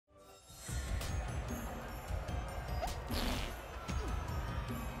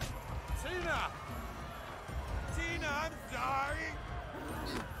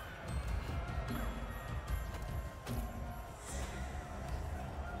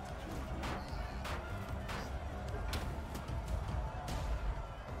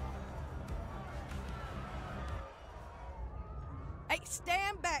Hey,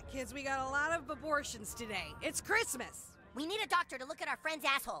 stand back, kids. We got a lot of abortions today. It's Christmas. We need a doctor to look at our friend's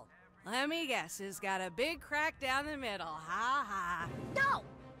asshole. Let me guess, it's got a big crack down the middle. Ha ha. No!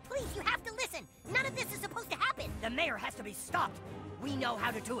 Please, you have to listen. None of this is supposed to happen. The mayor has to be stopped. We know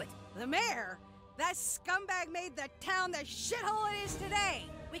how to do it. The mayor? That scumbag made the town the shithole it is today.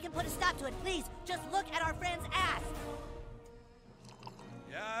 We can put a stop to it, please. Just look at our friend's ass.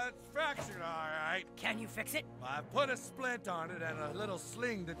 Yeah, it's fractured, all right. Can you fix it? I put a splint on it and a little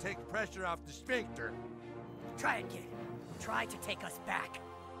sling to take pressure off the sphincter. Try it, kid. Try to take us back.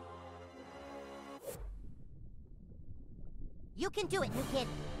 You can do it, new kid.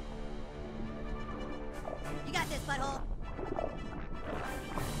 You got this, butthole.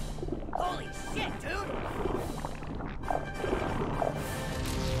 Holy shit, dude!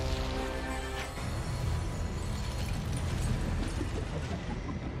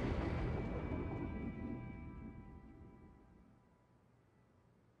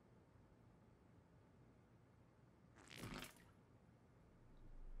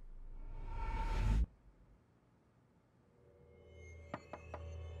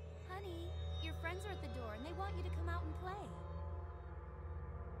 Honey, your friends are at the door and they want you to come out and play.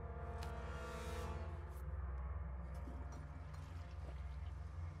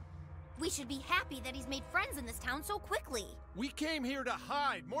 We should be happy that he's made friends in this town so quickly. We came here to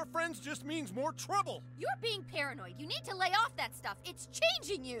hide. More friends just means more trouble. You're being paranoid. You need to lay off that stuff. It's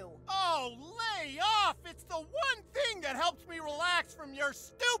changing you. Oh, lay off! It's the one thing that helps me relax from your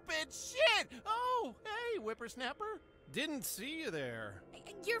stupid shit! Oh, hey, whippersnapper. Didn't see you there.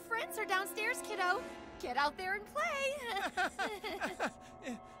 Your friends are downstairs, kiddo. Get out there and play.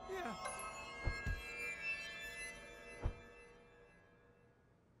 Yeah.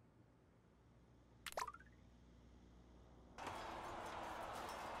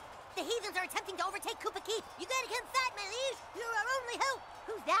 The heathens are attempting to overtake Koopa Keep. You gotta come fight, my liege. You're our only hope.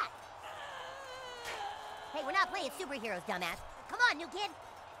 Who's that? Hey, we're not playing superheroes, dumbass. Come on, new kid.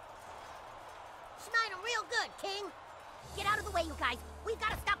 Smite him real good, King. Get out of the way, you guys. We've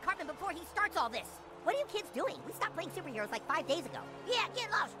got to stop Cartman before he starts all this. What are you kids doing? We stopped playing superheroes like 5 days ago. Yeah, get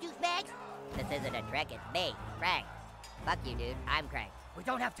lost, douchebags. This isn't a trick, it's me, Crank. Fuck you, dude. I'm Crank. We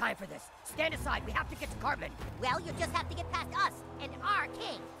don't have time for this. Stand aside. We have to get to Cartman. Well, you just have to get past us and our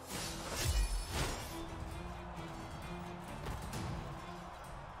king.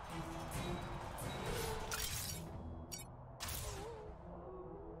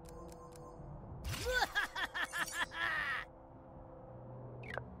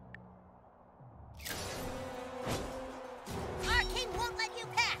 Our king won't let you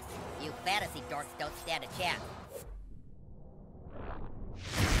pass. You fantasy dorks don't stand a chance.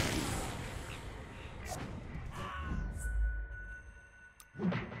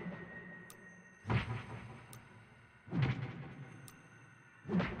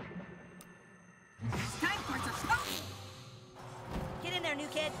 Time for some smoke! Get in there, new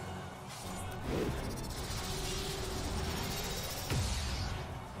kid.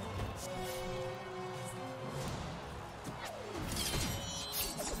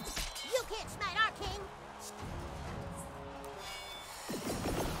 You can't smite our king.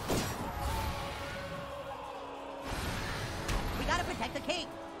 We gotta protect the king.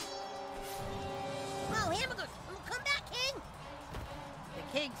 Oh, hamburgers! Come back, king!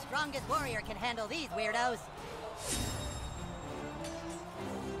 The king's strongest warrior can handle these weirdos.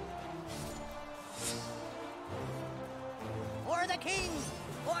 For the king!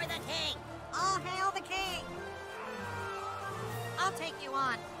 For the king! All hail the king! I'll take you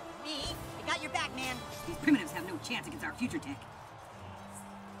on. Me? I got your back, man. These primitives have no chance against our future tech.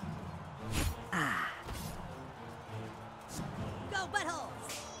 Go, butthole!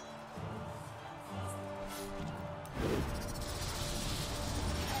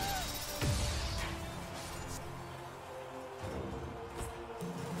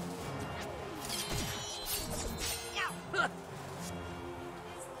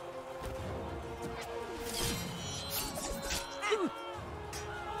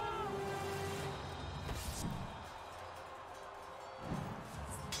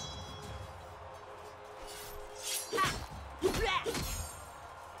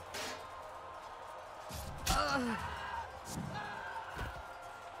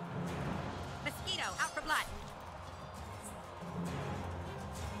 Mosquito, out for blood.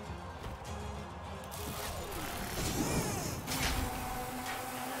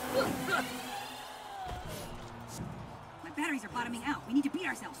 My batteries are bottoming out. We need to beat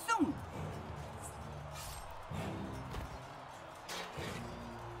ourselves soon.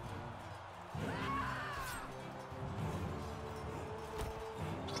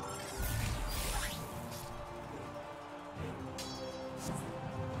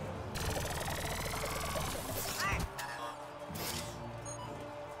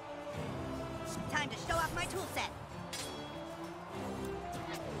 Time to show off my tool set.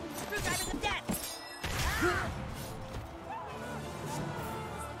 Screwdrivers of death! Ah!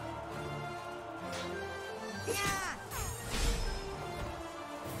 Yeah!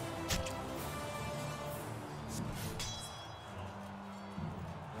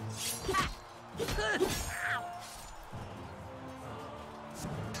 Ha! Ow!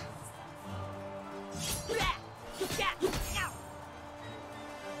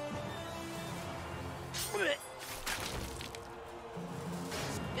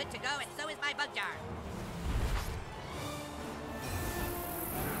 Good to go, and so is my bug jar.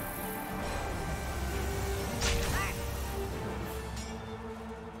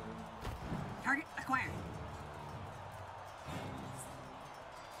 Target acquired.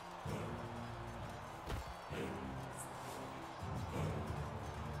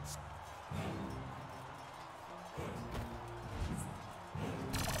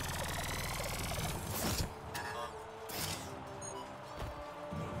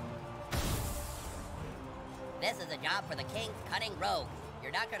 This is a job for the King's cunning rogue.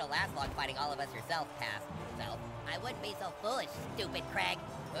 You're not gonna last long fighting all of us yourself, past self. I wouldn't be so foolish, stupid Craig.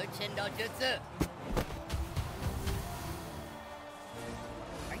 Unshin no Jutsu.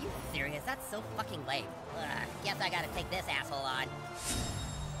 Are you serious? That's so fucking lame. Guess I gotta take this asshole on.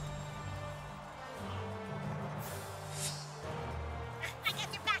 I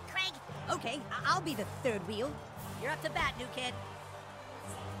got your back, Craig! Okay, I'll be the third wheel. You're up to bat, new kid.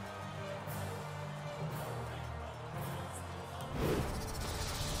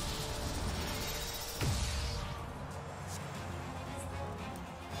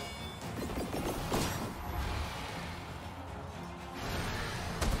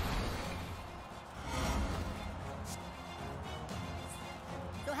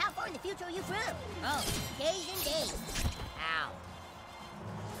 So how far in the future are you from? Oh, days and days. Ow.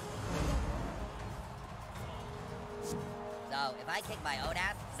 So, if I kick my own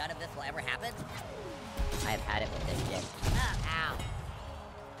ass, none of this will ever happen? I've had it with this shit. Ow.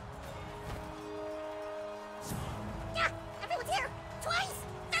 Yeah, everyone's here! Twice!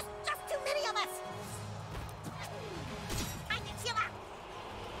 There's just too many of us! Time to chill out!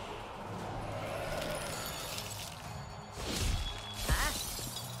 Huh?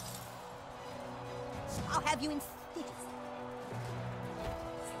 I'll have you in stitches.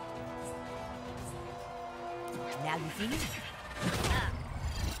 Now you see me?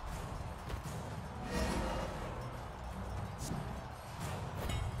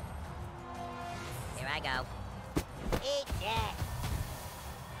 Here I go. Eat shit.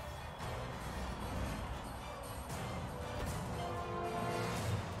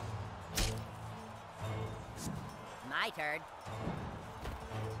 My turn.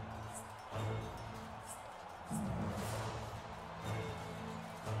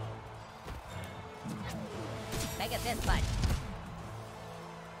 Make a fist punch.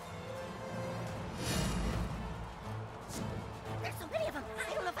 There's so many of them!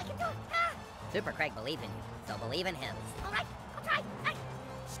 I don't know if I can do it! Ah! Super Craig believes in you, so believe in him. Alright, I'll try! Ah!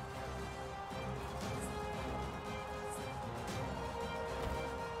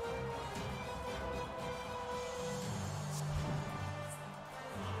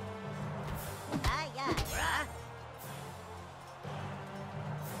 Bruh.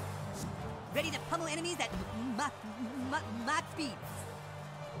 Ready to pummel enemies at mach speed.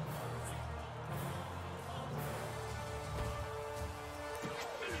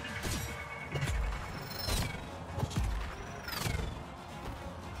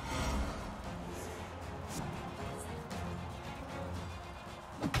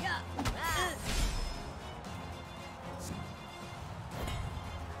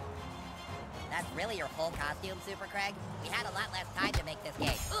 That's really your whole costume, Super Craig? We had a lot less time to make this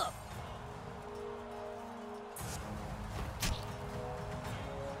game. Ugh.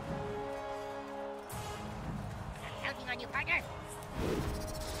 I'm counting on you, partner.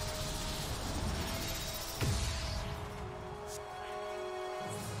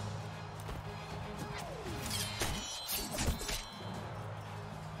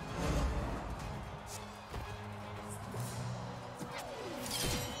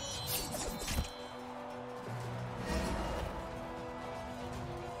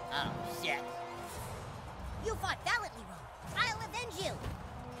 Oh, shit. You fought valiantly, Rogue. I'll avenge you.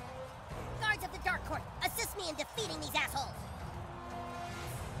 Guards of the Dark Court, assist me in defeating these assholes.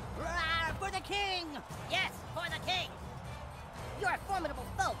 Roar for the king! Yes, for the king! You're a formidable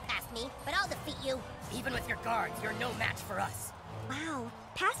foe, past me, but I'll defeat you. Even with your guards, you're no match for us. Wow,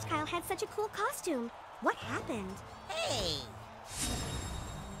 past Kyle had such a cool costume. What happened? Hey!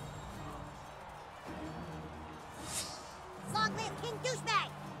 Long live King Douchebag!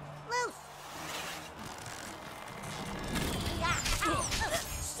 Loose!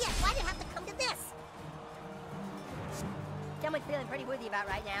 about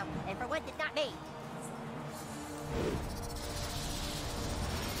right now, and for once it's not me.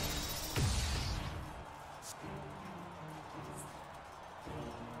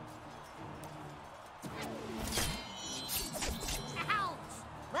 Ouch!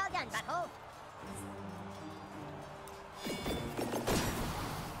 Well done, butthole.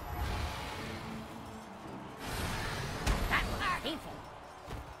 That was painful.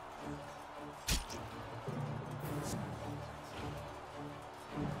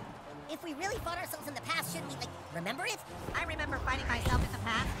 If we really fought ourselves in the past, shouldn't we, like, remember it? I remember fighting myself in the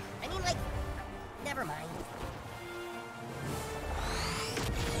past. I mean, like, never mind.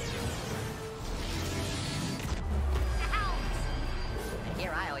 And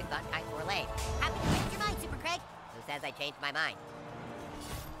here I always thought kites were lame. Happy to change your mind, Super Craig. Who says I changed my mind?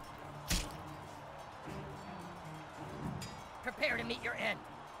 Prepare to meet your end.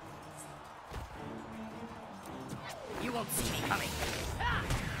 You won't see me coming.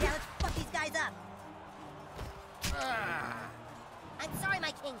 Yeah, let's fuck these guys up. I'm sorry,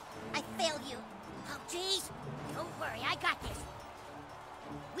 my king. I failed you. Oh, jeez. Don't worry, I got this.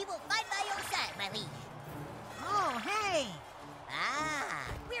 We will fight by your side, my liege. Oh, hey! Ah,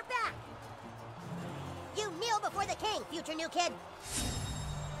 we're back. You kneel before the king, future new kid.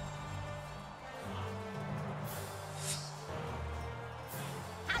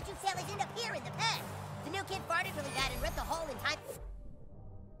 How'd you sailors end up here in the past? The new kid farted really bad and ripped a hole in time.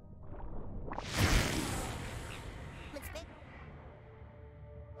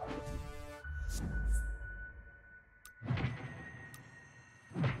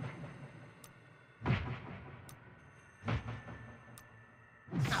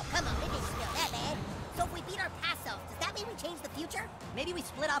 Oh, come on, it didn't feel that bad. So if we beat our past selves, does that mean we change the future? Maybe we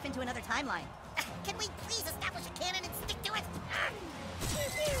split off into another timeline. Can we please establish a canon and stick to it?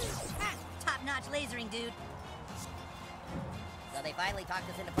 Top-notch lasering, dude. So they finally talked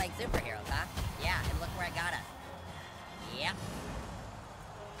us into playing superheroes, huh? Yeah, and look where it got us. Yep.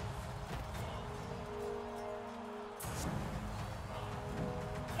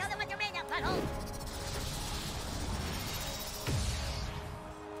 Show them what you're made of, butthole.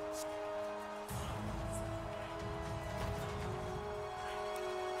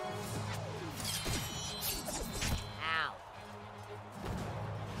 Ow.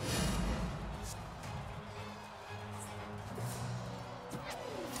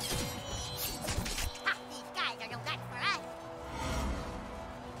 Ha, these guys are no match for us.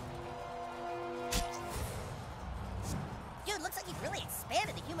 Dude, looks like he's really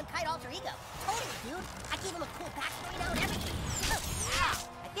expanded the human kite alter ego. Totally, dude. I gave him a cool backstory now and everything. Oh, ow.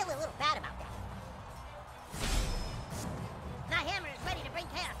 I feel a little bad about that. My hammer is ready to bring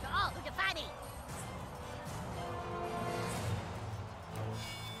chaos to all who defy me.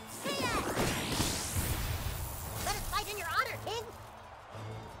 Let us fight in your honor, King!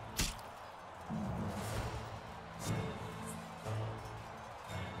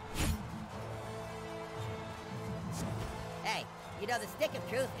 Hey, you know the stick of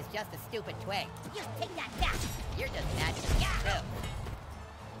truth is just a stupid twig. You take that back! You're just imagining it too.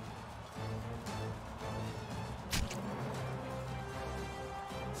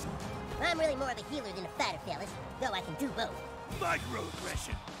 I'm really more of a healer than a fighter, fellas, though I can do both.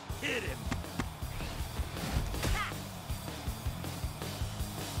 Microaggression. Hit him.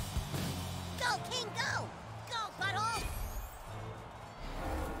 Go, King, go! Go, butthole!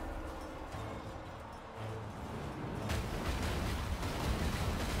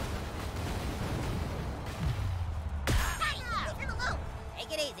 Hey, leave him alone!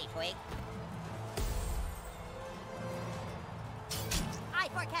 Take it easy, twig. I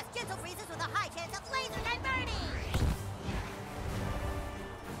forecast gentle breezes with a high chance of laser type burning!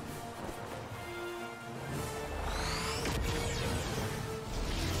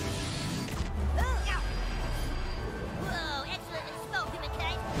 Whoa, excellently spoke,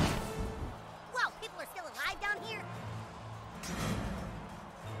 humankind! Whoa, people are still alive down here?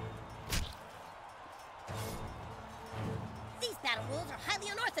 These battle rules are highly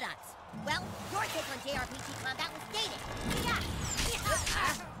unorthodox. Well, your take on JRPG combat was dated. Yeah.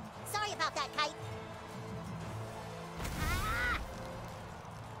 Sorry about that, Kite. Ah!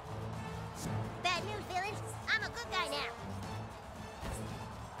 Bad news, villains. I'm a good guy now.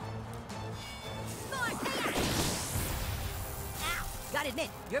 More chaos! Ow! Gotta admit,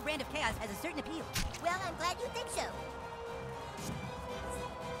 your brand of chaos has a certain appeal. Well, I'm glad you think so.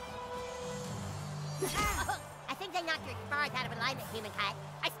 Oh, I think they knocked your spars out of alignment, humankind.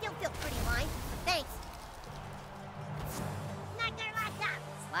 I still feel pretty aligned, but thanks. Knock their locks out!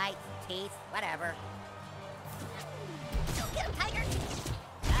 Lights, teeth, whatever. Go get him, Tiger!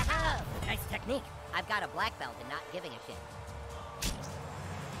 Nice technique. I've got a black belt in not giving a shit.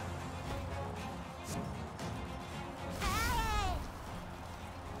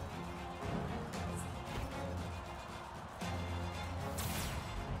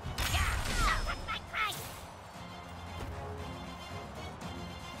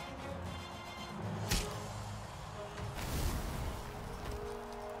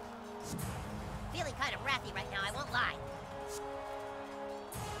 kind of wrathy right now, I won't lie.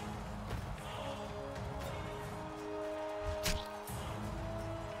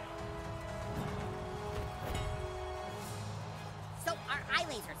 So, our eye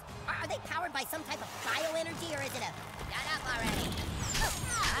lasers, are they powered by some type of bioenergy, or is it a... Shut up already.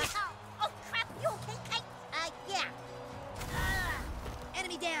 Oh, crap, you okay, Kite? Yeah.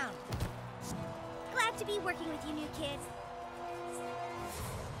 Enemy down. Glad to be working with you new kids.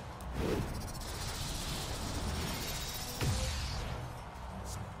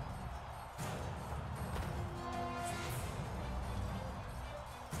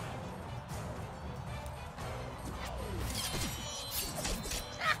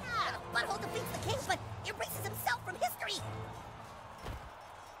 Butthole defeats the king, but erases himself from history.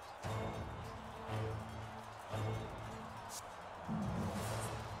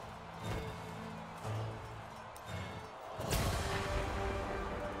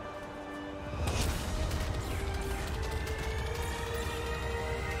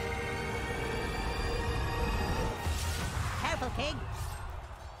 Careful, King.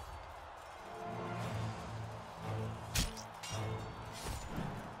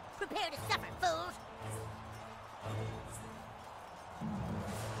 Prepare to suffer, fools!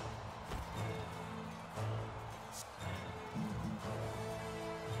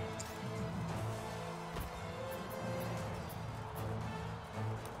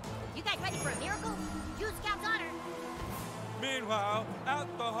 You guys ready for a miracle? Use Scout's honor! Meanwhile,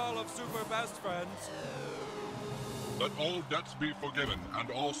 at the Hall of Super Best Friends. Let all debts be forgiven and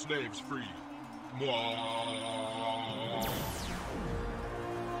all slaves free. Mwah.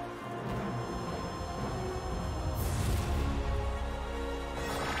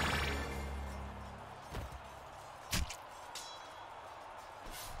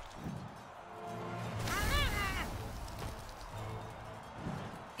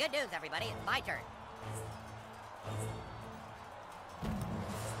 Good news, everybody. It's my turn.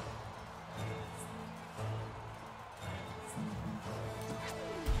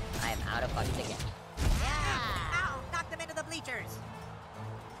 I am out of buckets again. Yeah! Ow! Knock them into the bleachers!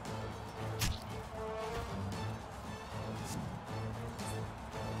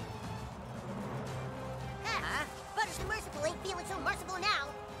 Huh? Butters the Merciful ain't feeling so merciful now!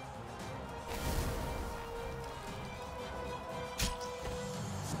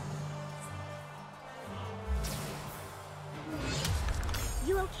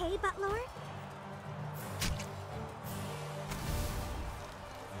 You okay, Butler?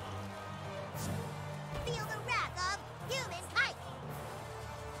 Feel the wrath of Human Kite!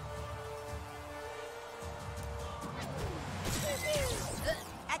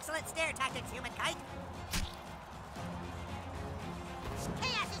 Excellent stair tactics, Human Kite!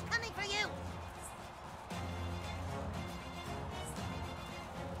 Chaos is coming for you!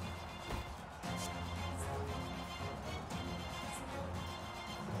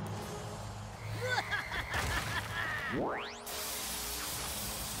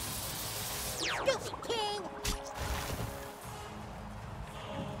 Stupid king!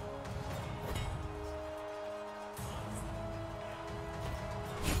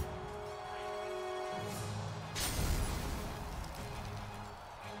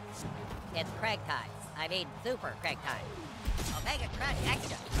 It's Craig time. I mean, Super Craig time. Omega Crush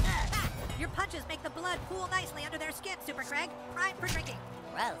Extra. Your punches make the blood pool nicely under their skin, Super Craig. Prime for drinking.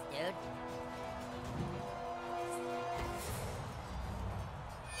 Gross, dude.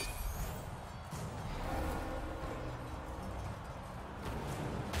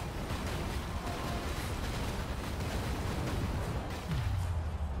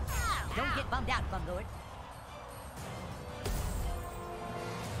 Don't get bummed out, Bumlord.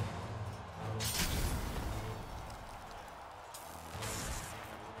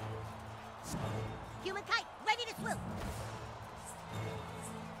 Human Kite, ready to swoop.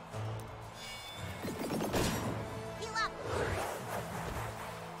 Heal up.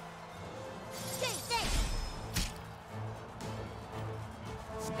 Stay safe.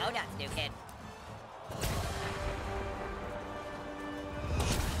 Go nuts, new kid.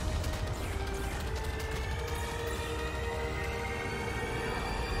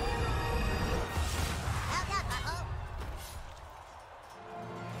 Well done, Butthole.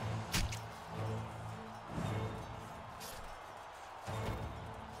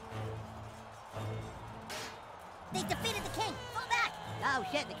 They defeated the king. Fall back. Oh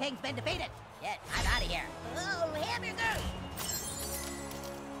shit, the king's been defeated. Shit, I'm out of here. Oh, hamburger.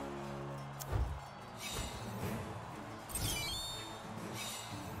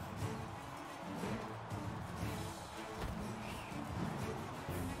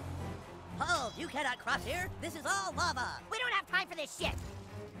 Hold, you cannot cross here. This is all lava. We don't have time for this shit.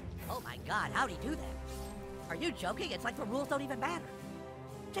 Oh my god, how'd he do that? Are you joking? It's like the rules don't even matter.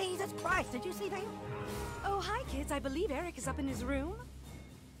 Jesus Christ, did you see that? Oh, hi, kids. I believe Eric is up in his room.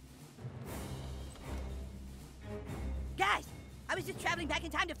 Guys, I was just traveling back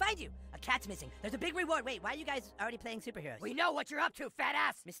in time to find you. A cat's missing. There's a big reward. Wait, why are you guys already playing superheroes? We know what you're up to, fat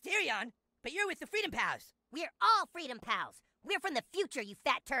ass! Mysterion? But you're with the Freedom Pals. We're all Freedom Pals. We're from the future, you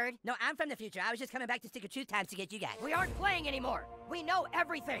fat turd. No, I'm from the future. I was just coming back to Stick of Truth times to get you guys. We aren't playing anymore. We know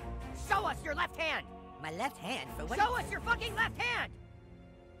everything. Show us your left hand. My left hand? For what? Show us your fucking left hand!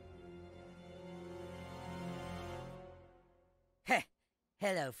 Heh.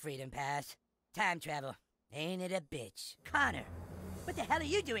 Hello, Freedom Pass. Time travel. Ain't it a bitch? Connor, what the hell are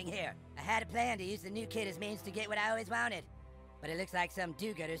you doing here? I had a plan to use the new kid as means to get what I always wanted. But it looks like some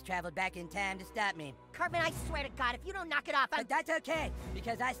do-gooders traveled back in time to stop me. Cartman, I swear to God, if you don't knock it off, But that's okay,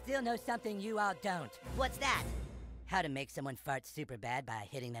 because I still know something you all don't. What's that? How to make someone fart super bad by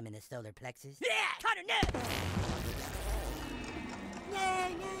hitting them in the solar plexus. Yeah! Connor, no! No.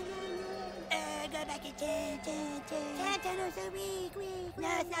 Go back in time. Time is so weak. No,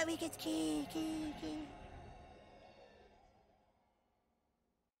 it's not weak, it's key.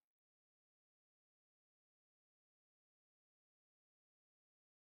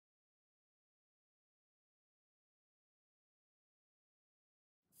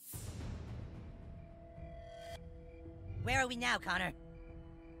 Where are we now, Connor?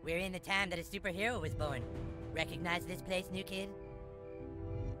 We're in the time that a superhero was born. Recognize this place, new kid?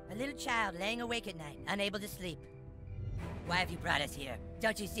 A little child laying awake at night, unable to sleep. Why have you brought us here?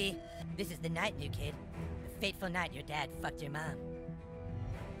 Don't you see? This is the night, new kid. The fateful night your dad fucked your mom.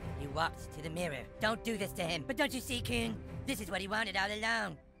 You walked to the mirror. Don't do this to him. But don't you see, Coon? This is what he wanted all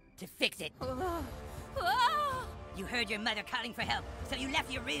along. To fix it. You heard your mother calling for help, so you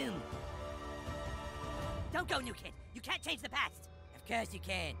left your room. Don't go, new kid. You can't change the past. Of course you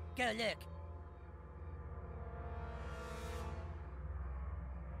can. Go look.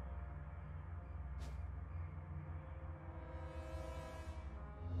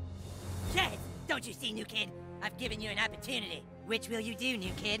 Yes! Don't you see, new kid? I've given you an opportunity. Which will you do,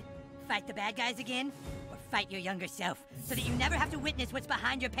 new kid? Fight the bad guys again? Or fight your younger self, so that you never have to witness what's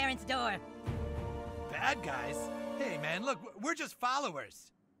behind your parents' door? Bad guys? Hey, man, look, we're just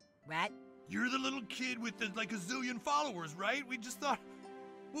followers. What? You're the little kid with like a zillion followers, right? We just thought...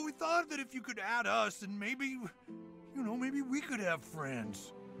 Well, we thought that if you could add us, and maybe... You know, maybe we could have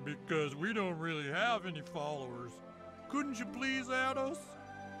friends. Because we don't really have any followers. Couldn't you please add us?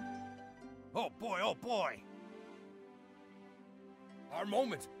 Oh boy. Our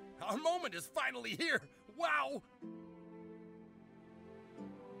moment is finally here. Wow.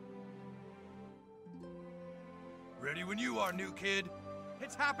 Ready when you are, new kid.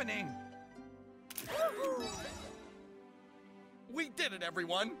 It's happening. We did it,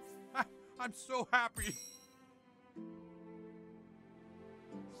 everyone. I'm so happy.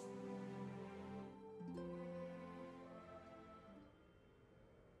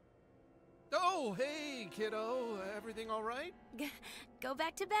 Oh, hey, kiddo. Everything all right? Go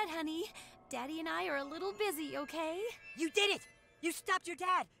back to bed, honey. Daddy and I are a little busy, okay? You did it! You stopped your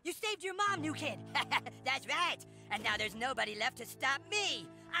dad! You saved your mom, new kid! That's right! And now there's nobody left to stop me!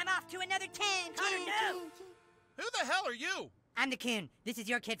 I'm off to another Connor, no! Who the hell are you? I'm the Coon. This is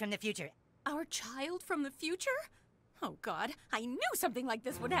your kid from the future. Our child from the future? Oh, God. I knew something like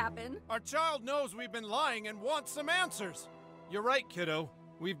this would happen. Our child knows we've been lying and wants some answers. You're right, kiddo.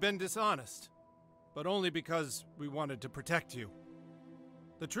 We've been dishonest. But only because we wanted to protect you.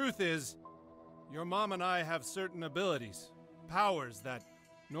 The truth is, your mom and I have certain abilities, powers that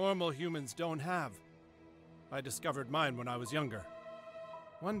normal humans don't have. I discovered mine when I was younger.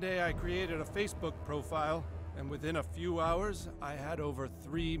 One day I created a Facebook profile, and within a few hours, I had over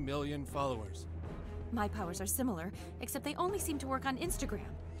 3 million followers. My powers are similar, except they only seem to work on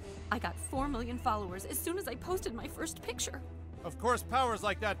Instagram. I got 4 million followers as soon as I posted my first picture. Of course, powers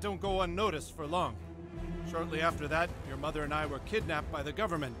like that don't go unnoticed for long. Shortly after that, your mother and I were kidnapped by the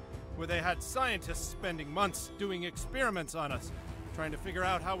government, where they had scientists spending months doing experiments on us, trying to figure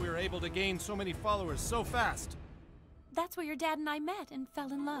out how we were able to gain so many followers so fast. That's where your dad and I met and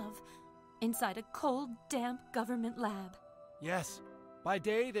fell in love. Inside a cold, damp government lab. Yes, by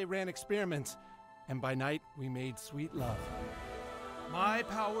day they ran experiments, and by night we made sweet love. My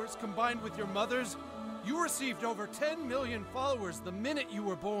powers combined with your mother's, you received over 10 million followers the minute you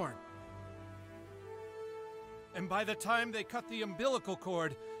were born. And by the time they cut the umbilical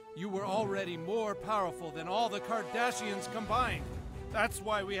cord, you were already more powerful than all the Kardashians combined. That's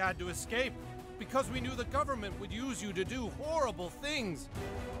why we had to escape. because we knew the government would use you to do horrible things.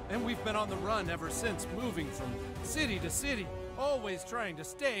 And we've been on the run ever since, moving from city to city, always trying to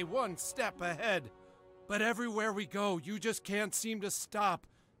stay one step ahead. But everywhere we go, you just can't seem to stop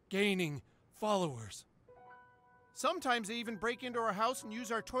gaining followers. Sometimes they even break into our house and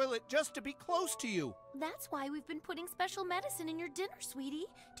use our toilet just to be close to you. That's why we've been putting special medicine in your dinner, sweetie,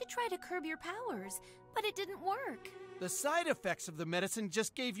 to try to curb your powers. But it didn't work. The side effects of the medicine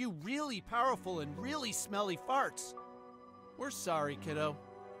just gave you really powerful and really smelly farts. We're sorry, kiddo.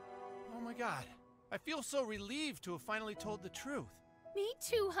 Oh my god. I feel so relieved to have finally told the truth. Me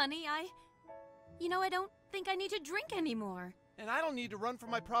too, honey. You know, I don't think I need to drink anymore. And I don't need to run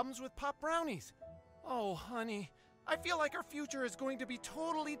from my problems with Pop Brownies. Oh, honey, I feel like our future is going to be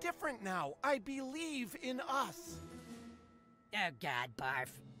totally different now. I believe in us. Oh, God, barf.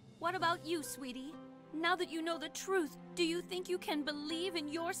 What about you, sweetie? Now that you know the truth, do you think you can believe in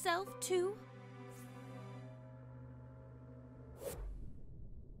yourself, too?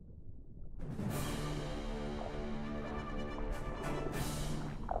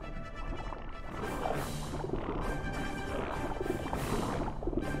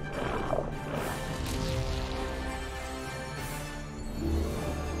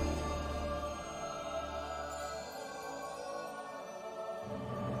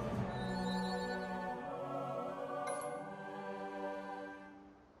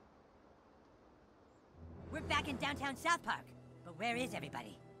 We're back in downtown South Park. But where is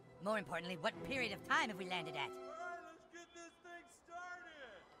everybody? More importantly, what period of time have we landed at? Alright, let's get this thing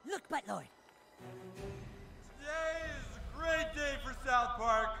started! Look, Buttlord. Today is a great day for South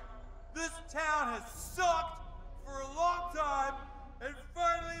Park. This town has sucked for a long time, and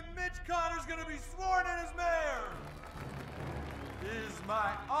finally Mitch Connor's gonna be sworn in as mayor! It is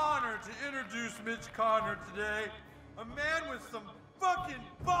my honor to introduce Mitch Connor today, a man with some fucking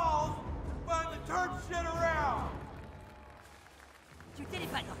balls to finally turn shit around! You did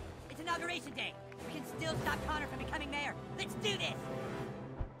it, Buttlord. It's Inauguration Day. We can still stop Connor from becoming mayor. Let's do this!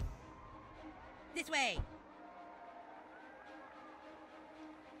 This way!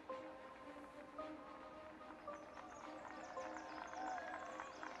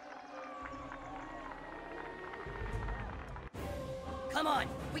 Come on!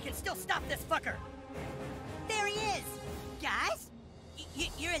 We can still stop this fucker! There he is! Guys?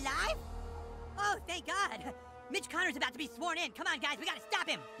 You're alive? Oh, thank God! Mitch Connor's about to be sworn in. Come on, guys, we gotta stop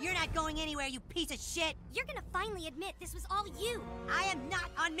him! You're not going anywhere, you piece of shit! You're gonna finally admit this was all you. I am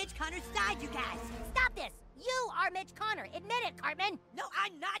not on Mitch Connor's side, you guys! Stop this! You are Mitch Connor! Admit it, Cartman! No,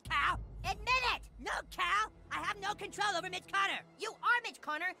 I'm not, Cal! Admit it! No, Cal! I have no control over Mitch Connor! You are Mitch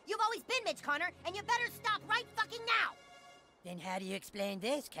Connor! You've always been Mitch Connor, and you better stop right fucking now! Then how do you explain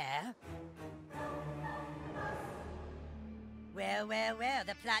this, Cal? Well,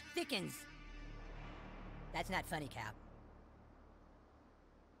 the plot thickens. That's not funny, Cal.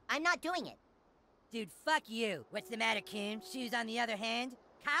 I'm not doing it. Dude, fuck you. What's the matter, Coon? Shoes on the other hand?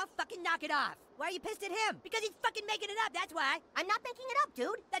 Kyle, fucking knock it off. Why are you pissed at him? Because he's fucking making it up, that's why. I'm not making it up,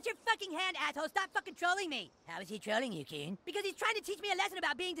 dude. That's your fucking hand, asshole. Stop fucking trolling me. How is he trolling you, Coon? Because he's trying to teach me a lesson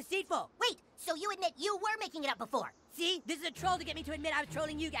about being deceitful. Wait, so you admit you were making it up before? See? This is a troll to get me to admit I was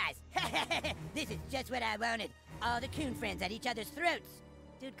trolling you guys. This is just what I wanted. All the Coon friends at each other's throats.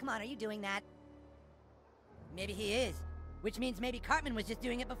 Dude, come on, are you doing that? Maybe he is. Which means maybe Cartman was just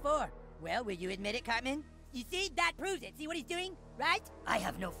doing it before. Well, will you admit it, Cartman? You see? That proves it. See what he's doing? Right? I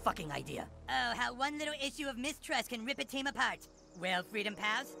have no fucking idea. Oh, how one little issue of mistrust can rip a team apart. Well, Freedom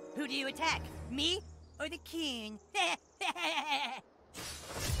Pals, who do you attack? Me or the Coon?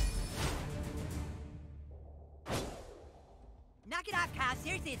 Knock it off, Kyle.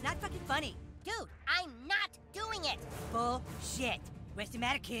 Seriously, it's not fucking funny. Dude, I'm not doing it. Bullshit. What's the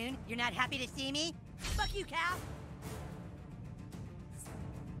matter, Coon? You're not happy to see me? Fuck you, Cal.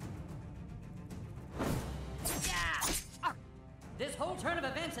 This whole turn of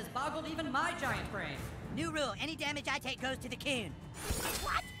events has boggled even my giant brain. New rule, any damage I take goes to the Coon.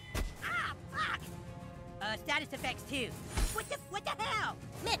 What? Ah, fuck! Status effects too. What the hell?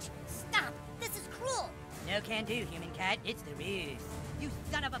 Mitch, stop! This is cruel! No can do, human cat. It's the ruse. You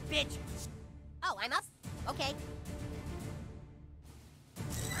son of a bitch! Oh, I'm up? Okay.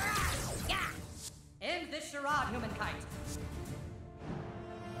 End this charade, humankind.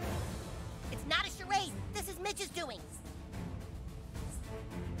 It's not a charade. This is Mitch's doing.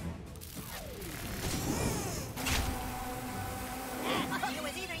 It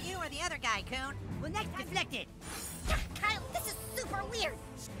was either you or the other guy, Coon. Well, next deflected. Kyle, this is super weird.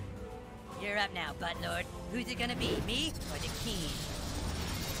 You're up now, Buttlord. Who's it gonna be, me or the King?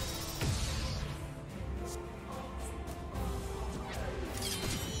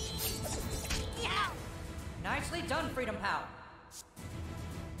 Freedom Pal.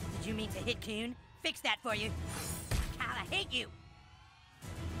 Did you mean to hit Coon? Fix that for you. Kyle, I hate you.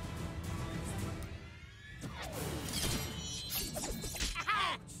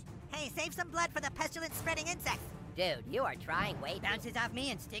 Ouch! Hey, save some blood for the pestilence-spreading insects. Dude, you are trying way bounces off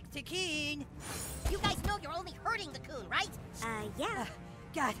me and sticks to Coon. You guys know you're only hurting the coon, right? Yeah.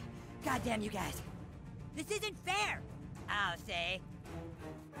 God damn you guys. This isn't fair, I'll say.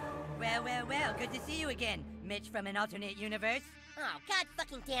 Well, good to see you again, Mitch from an alternate universe. Oh, god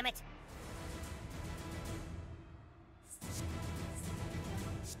fucking damn it.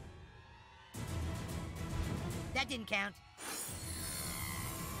 That didn't count.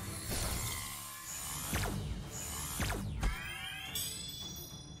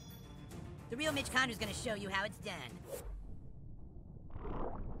 The real Mitch Connor's gonna show you how it's done.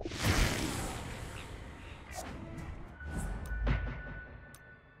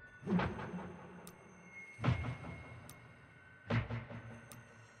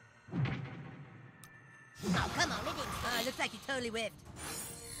 Oh, come on, it didn't. Looks like you totally whiffed.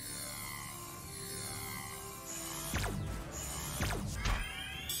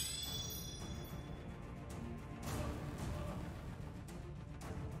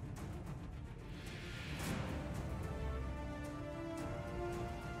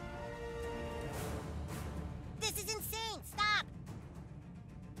 This is insane! Stop!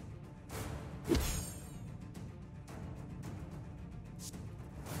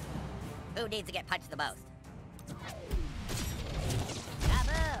 Who needs to get punched the most?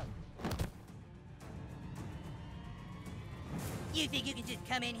 Bravo! You think you can just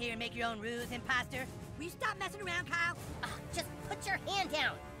come in here and make your own rules, imposter? Will you stop messing around, Kyle? Just put your hand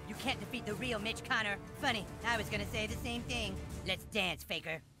down! You can't defeat the real Mitch Connor. Funny, I was gonna say the same thing. Let's dance,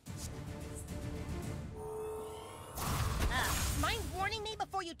 faker. Mind warning me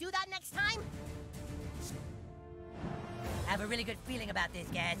before you do that next time? I have a really good feeling about this,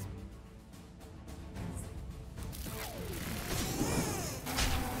 guys.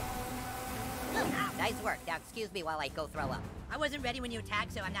 Nice work. Now excuse me while I go throw up. I wasn't ready when you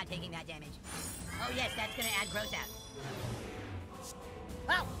attacked, so I'm not taking that damage. Oh yes, that's gonna add gross out.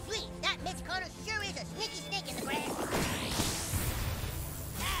 Oh, please! That Mitch Connor sure is a sneaky snake in the grass!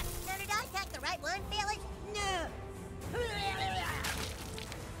 So did I attack the right one, Felix? No!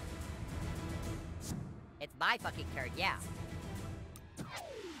 It's my fucking turn, yeah.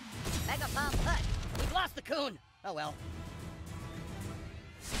 Mega Palm Punch! We've lost the coon! Oh well.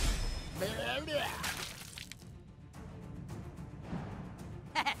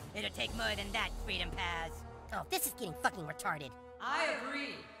 It'll take more than that, Freedom Pals. Oh, this is getting fucking retarded. I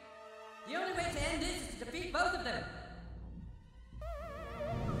agree. The only way to end this is to defeat both of them.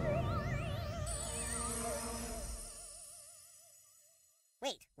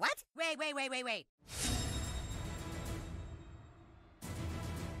 Wait, what? Wait.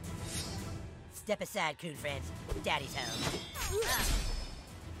 Step aside, coon friends. Daddy's home.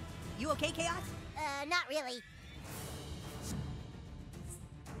 You okay, Chaos? Not really.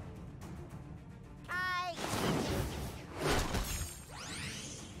 Hi!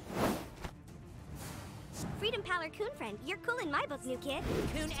 Freedom Pal or Coon Friend, you're cool in my book, new kid.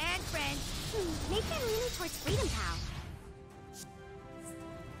 Coon and friend. Maybe I'm leaning towards Freedom Pal.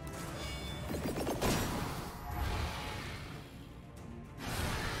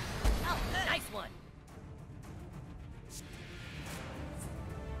 Oh, nice one.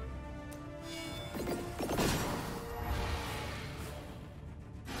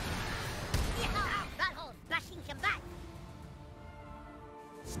 That whole splashing combat!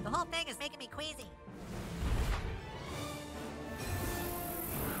 The whole thing is making me queasy.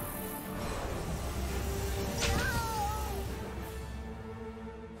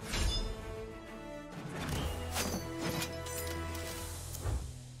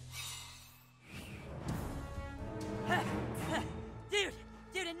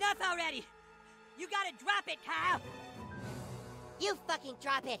 Dude, enough already! You gotta drop it, Kyle! You fucking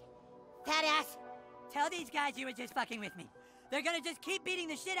drop it, fat ass! Tell these guys you were just fucking with me. They're gonna just keep beating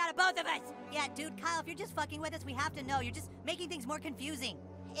the shit out of both of us! Yeah, dude, Kyle, if you're just fucking with us, we have to know. You're just making things more confusing.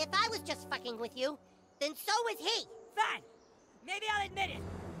 If I was just fucking with you, then so was he! Fine! Maybe I'll admit it.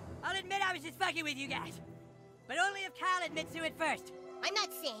 I'll admit I was just fucking with you guys. But only if Kyle admits to it first. I'm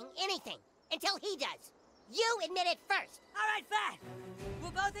not saying anything until he does. You admit it first! Alright, fine!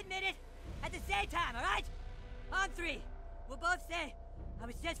 We'll both admit it at the same time, alright? On three. We'll both say, I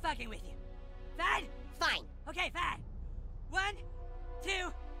was just fucking with you. Fine? Fine. Okay, fine. 1, 2,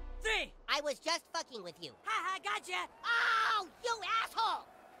 3. I was just fucking with you. Ha, gotcha! Oh, you asshole!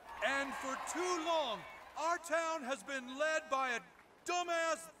 And for too long, our town has been led by a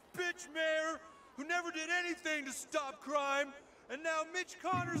dumbass bitch mayor who never did anything to stop crime, and now Mitch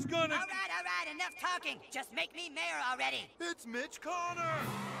Connor's gonna... All right, enough talking. Just make me mayor already. It's Mitch Connor!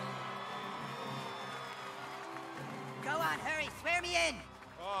 Go on, hurry, swear me in.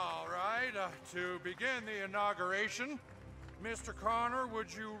 All right, to begin the inauguration, Mr. Connor,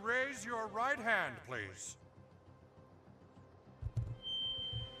 would you raise your right hand, please?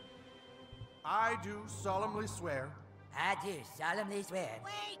 I do solemnly swear. I do solemnly swear.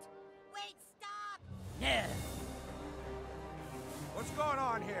 Wait, stop. No, What's going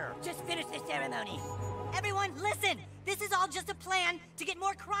on here? just finish the ceremony. Everyone, listen! This is all just a plan to get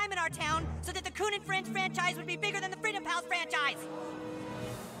more crime in our town so that the Coon and Friends franchise would be bigger than the Freedom Pals franchise!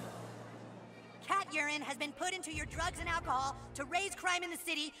 Cat urine has been put into your drugs and alcohol to raise crime in the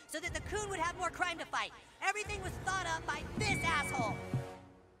city so that the Coon would have more crime to fight. Everything was thought up by this asshole!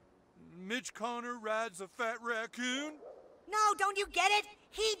 Mitch Connor rides a fat raccoon? No, don't you get it?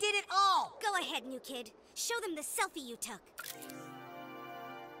 He did it all! Go ahead, new kid. Show them the selfie you took.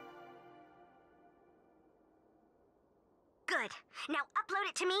 Good. Now upload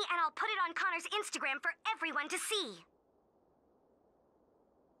it to me and I'll put it on Connor's Instagram for everyone to see.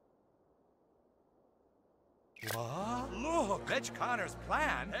 What? Look, Mitch Connor's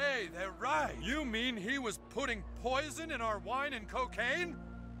plan. Hey, they're right. You mean he was putting poison in our wine and cocaine?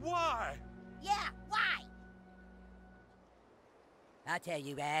 Why? Yeah, why? I'll tell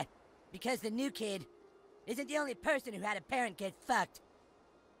you, because the new kid isn't the only person who had a parent get fucked.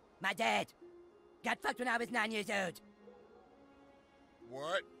 My dad got fucked when I was 9 years old.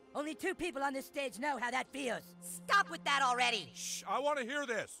 What? Only 2 people on this stage know how that feels. Stop with that already! Shh, I want to hear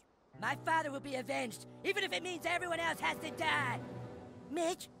this. My father will be avenged, even if it means everyone else has to die.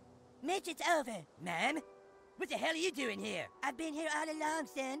 Mitch, it's over. Ma'am, what the hell are you doing here? I've been here all along,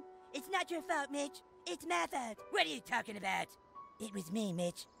 son. It's not your fault, Mitch. It's my fault. What are you talking about? It was me,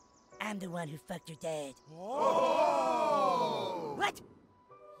 Mitch. I'm the one who fucked your dad. Whoa! What?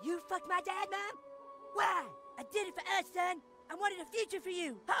 You fucked my dad, Mom? Why? I did it for us, son. I wanted a future for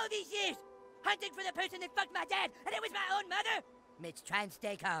you. All these years. Hunting for the person that fucked my dad, and it was my own mother. Mitch, try and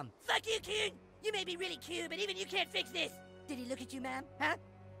stay calm. Fuck you, Coon. You may be really cute, but even you can't fix this. Did he look at you, Mom? Huh?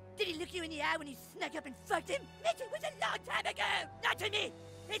 Did he look you in the eye when you snuck up and fucked him? Mitch, it was a long time ago. Not to me.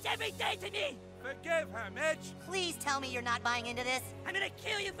 It's every day to me. Forgive her, Mitch. Please tell me you're not buying into this. I'm gonna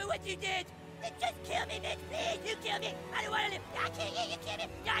kill you for what you did. Just kill me, Mitch, please. You kill me. I don't want to live. I'll kill you. You kill me.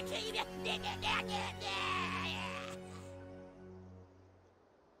 I'll kill you.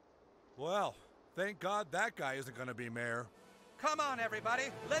 Well, thank God that guy isn't going to be mayor. Come on,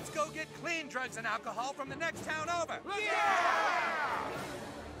 everybody. Let's go get clean drugs and alcohol from the next town over. Yeah!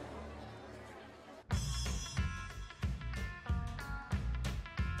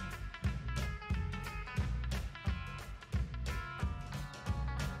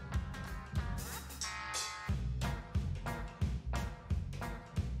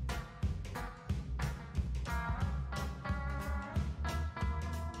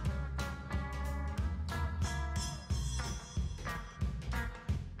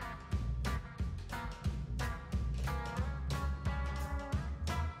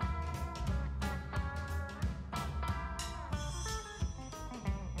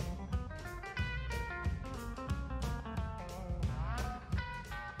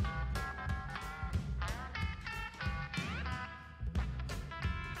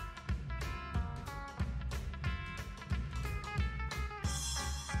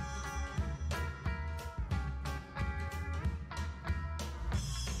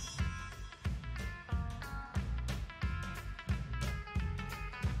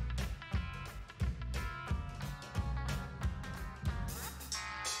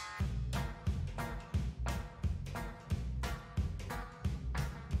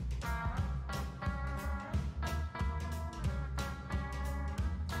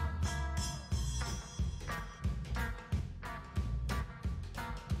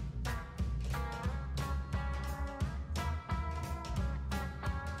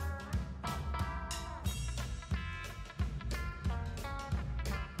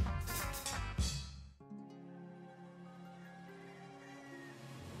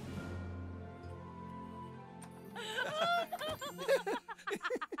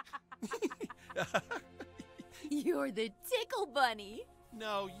 You're the Tickle Bunny.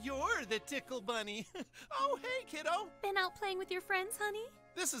 No, you're the Tickle Bunny. Oh, hey, kiddo. Been out playing with your friends, honey?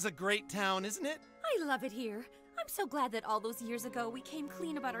 This is a great town, isn't it? I love it here. I'm so glad that all those years ago we came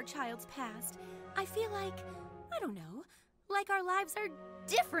clean about our child's past. I feel like, I don't know, like our lives are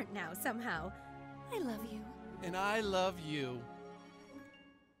different now somehow. I love you. And I love you.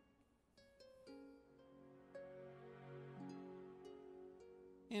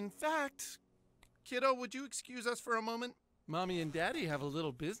 In fact, Kiddo, would you excuse us for a moment? Mommy and Daddy have a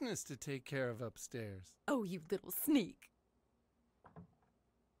little business to take care of upstairs. Oh, you little sneak.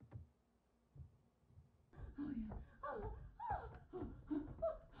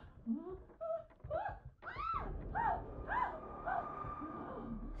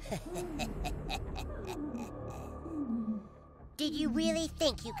 Did you really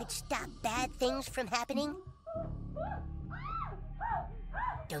think you could stop bad things from happening?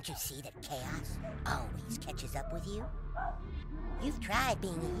 Don't you see that chaos always catches up with you? You've tried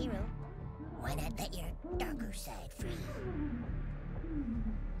being a hero. Why not let your darker side free?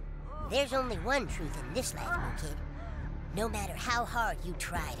 There's only one truth in this life, new kid. No matter how hard you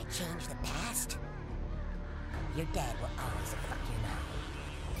try to change the past, your dad will always fuck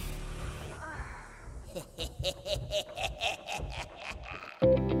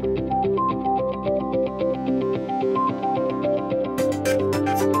your mom.